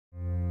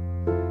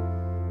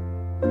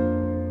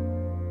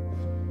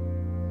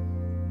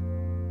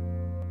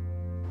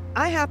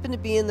I happened to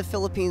be in the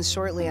Philippines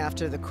shortly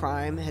after the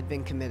crime had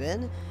been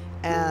committed,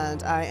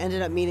 and I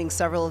ended up meeting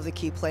several of the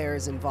key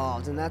players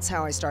involved, and that's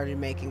how I started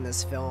making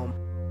this film.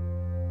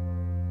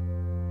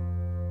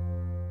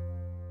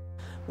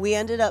 We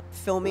ended up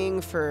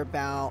filming for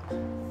about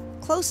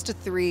close to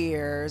 3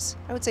 years.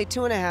 I would say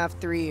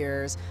 2.5, 3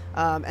 years.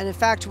 And in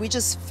fact, we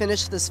just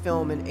finished this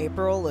film in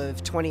April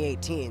of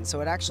 2018,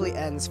 so it actually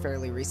ends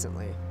fairly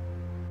recently.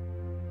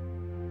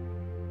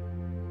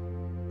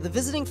 The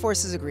Visiting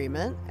Forces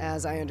Agreement,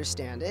 as I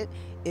understand it,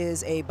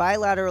 is a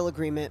bilateral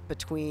agreement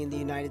between the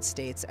United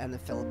States and the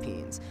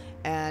Philippines.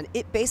 And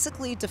it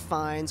basically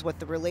defines what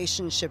the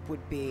relationship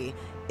would be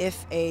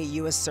if a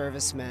U.S.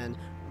 serviceman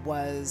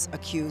was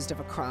accused of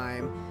a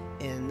crime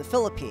in the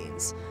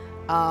Philippines.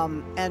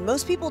 And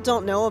most people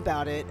don't know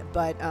about it,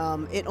 but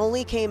it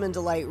only came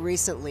into light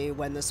recently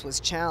when this was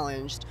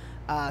challenged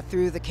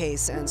through the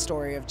case and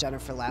story of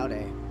Jennifer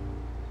Laude.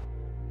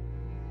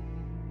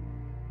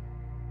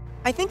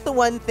 I think the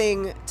one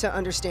thing to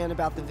understand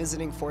about the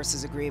Visiting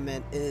Forces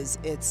Agreement is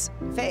it's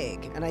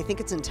vague, and I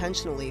think it's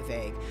intentionally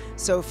vague.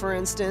 So for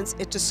instance,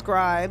 it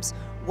describes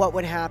what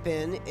would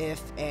happen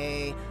if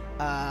a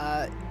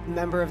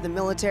member of the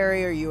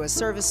military or U.S.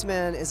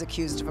 serviceman is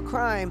accused of a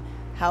crime.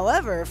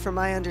 However, from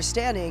my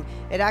understanding,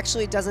 it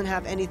actually doesn't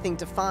have anything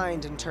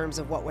defined in terms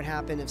of what would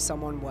happen if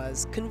someone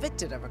was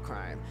convicted of a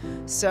crime.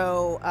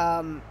 So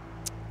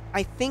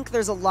I think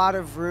there's a lot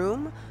of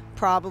room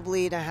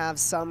probably to have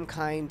some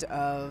kind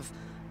of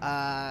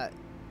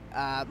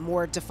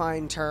more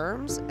defined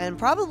terms and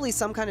probably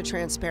some kind of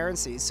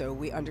transparency so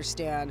we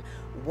understand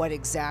what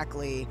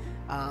exactly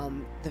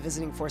the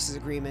Visiting Forces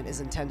Agreement is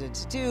intended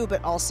to do,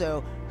 but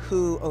also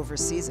who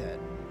oversees it.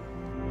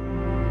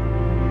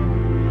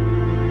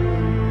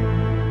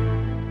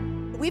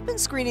 We've been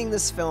screening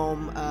this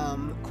film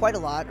quite a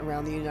lot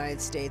around the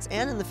United States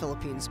and in the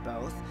Philippines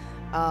both.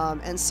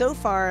 And so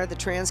far, the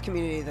trans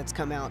community that's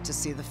come out to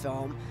see the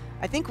film,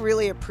 I think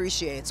really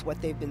appreciates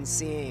what they've been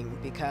seeing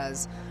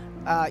because,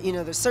 you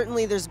know,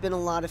 there's been a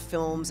lot of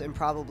films and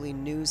probably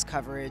news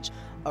coverage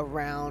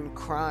around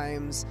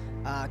crimes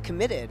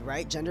committed,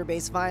 right?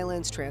 Gender-based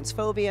violence,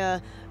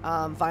 transphobia,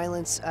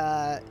 violence,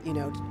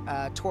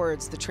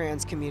 towards the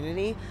trans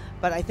community.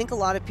 But I think a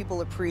lot of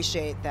people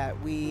appreciate that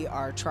we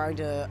are trying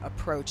to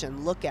approach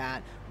and look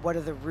at what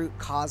are the root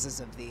causes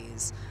of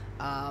these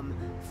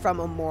from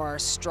a more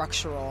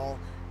structural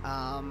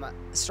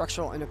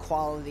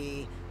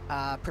inequality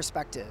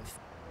perspective.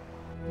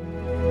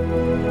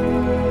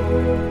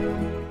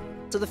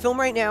 So the film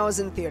right now is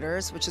in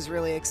theaters, which is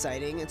really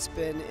exciting. It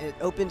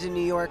opened in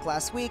New York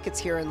last week. It's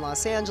here in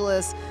Los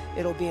Angeles.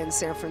 It'll be in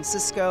San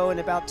Francisco in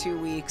about 2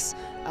 weeks,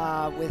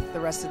 with the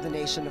rest of the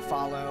nation to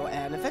follow.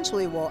 And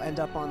eventually we'll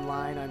end up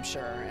online, I'm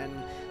sure. And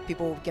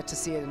people will get to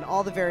see it in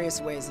all the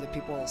various ways that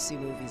people see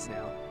movies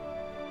now.